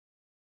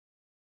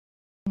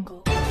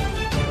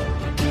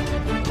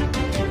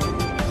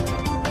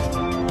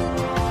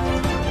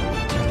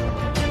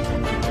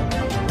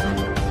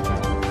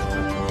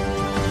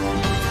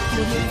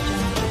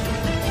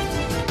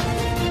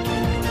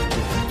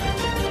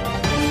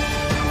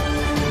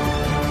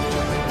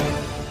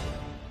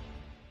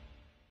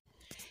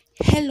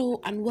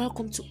Hello and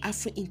welcome to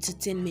Afro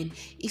Entertainment.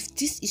 If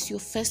this is your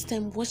first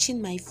time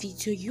watching my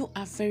video, you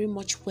are very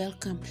much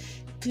welcome.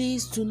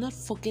 Please do not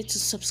forget to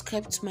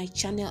subscribe to my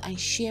channel and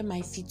share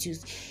my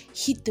videos.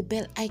 Hit the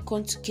bell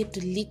icon to get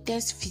the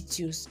latest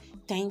videos.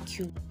 Thank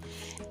you.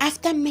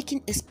 After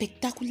making a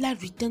spectacular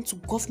return to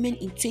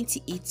government in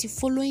 2018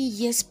 following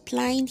years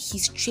plying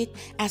his trade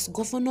as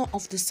governor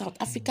of the South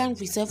African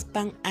Reserve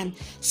Bank and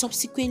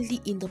subsequently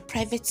in the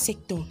private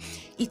sector,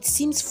 it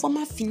seems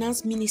former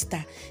finance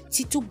minister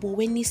Titi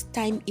Mboweni's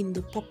time in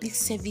the public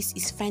service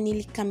is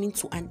finally coming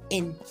to an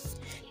end.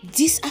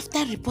 This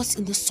after reports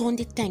in the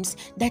Sunday Times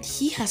that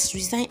he has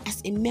resigned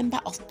as a member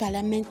of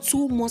parliament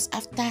 2 months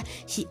after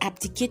he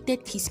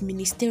abdicated his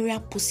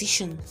ministerial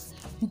position.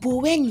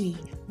 Mboweni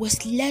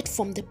was led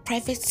from the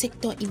private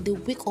sector in the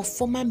wake of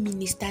former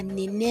Minister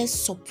Nene's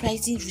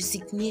surprising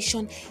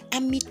resignation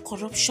amid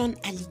corruption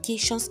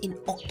allegations in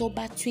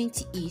October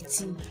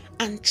 2018.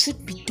 And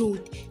truth be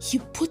told, he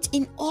put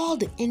in all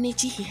the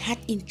energy he had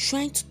in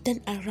trying to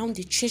turn around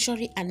the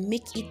treasury and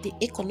make it the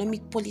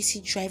economic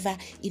policy driver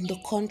in the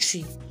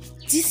country.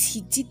 This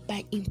he did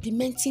by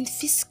implementing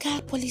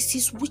fiscal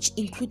policies which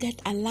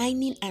included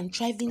aligning and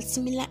driving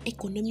similar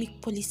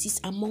economic policies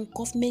among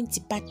government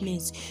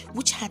departments,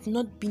 which had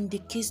not been the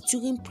case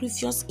during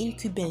previous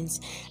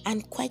incumbents.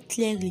 And quite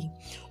clearly,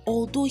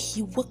 although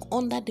he worked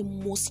under the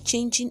most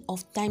changing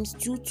of times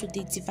due to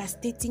the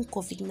devastating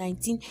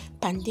COVID-19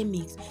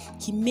 pandemic,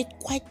 he made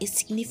quite a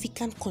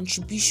significant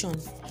contribution.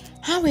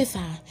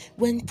 However,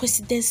 when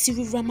President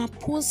Cyril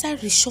Ramaphosa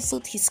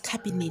reshuffled his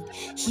cabinet,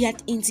 he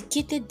had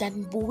indicated that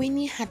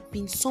Mboweni had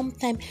been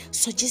sometime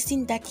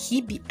suggesting that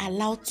he be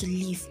allowed to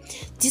leave,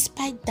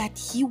 despite that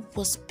he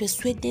was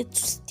persuaded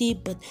to stay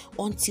but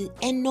until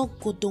Enoch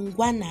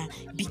Godongwana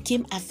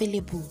became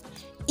available.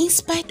 In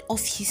spite of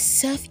his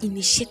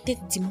self-initiated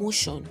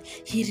demotion,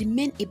 he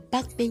remained a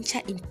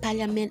backbencher in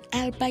parliament,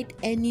 albeit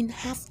earning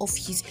half of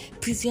his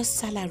previous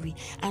salary,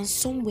 and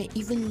some were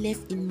even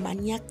left in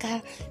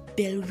maniacal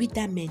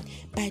bewilderment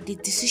by the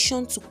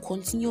decision to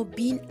continue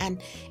being an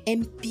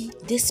MP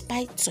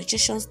despite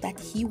suggestions that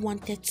he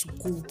wanted to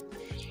go.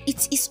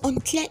 It is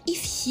unclear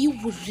if he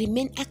would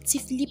remain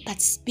actively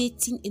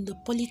participating in the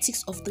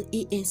politics of the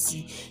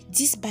ANC,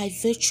 this by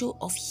virtue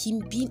of him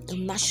being a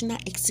National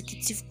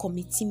Executive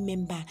Committee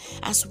member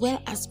as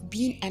well as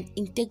being an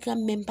integral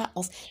member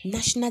of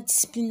National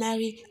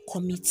Disciplinary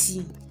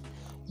Committee.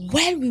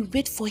 While we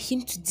wait for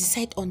him to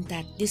decide on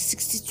that, the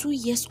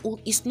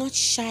 62-year-old is not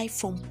shy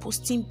from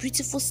posting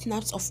beautiful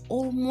snaps of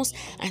almost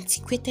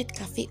antiquated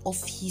cafe of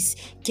his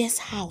guest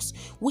house,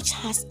 which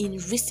has in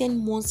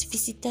recent months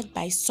visited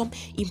by some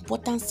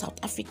important South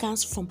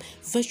Africans from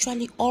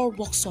virtually all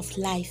walks of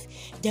life.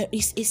 There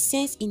is a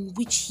sense in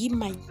which he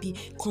might be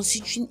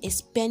considering a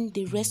spend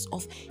the rest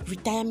of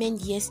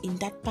retirement years in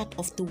that part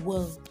of the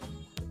world.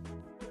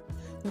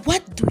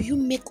 What do you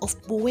make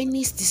of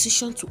Mboweni's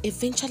decision to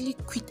eventually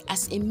quit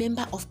as a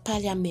member of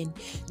parliament?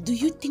 Do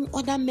you think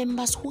other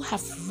members who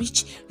have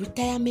reached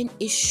retirement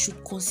age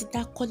should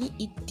consider calling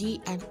it day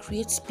and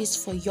create space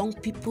for young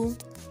people?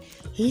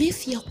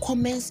 Leave your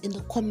comments in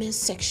the comment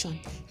section.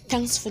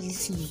 Thanks for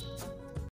listening.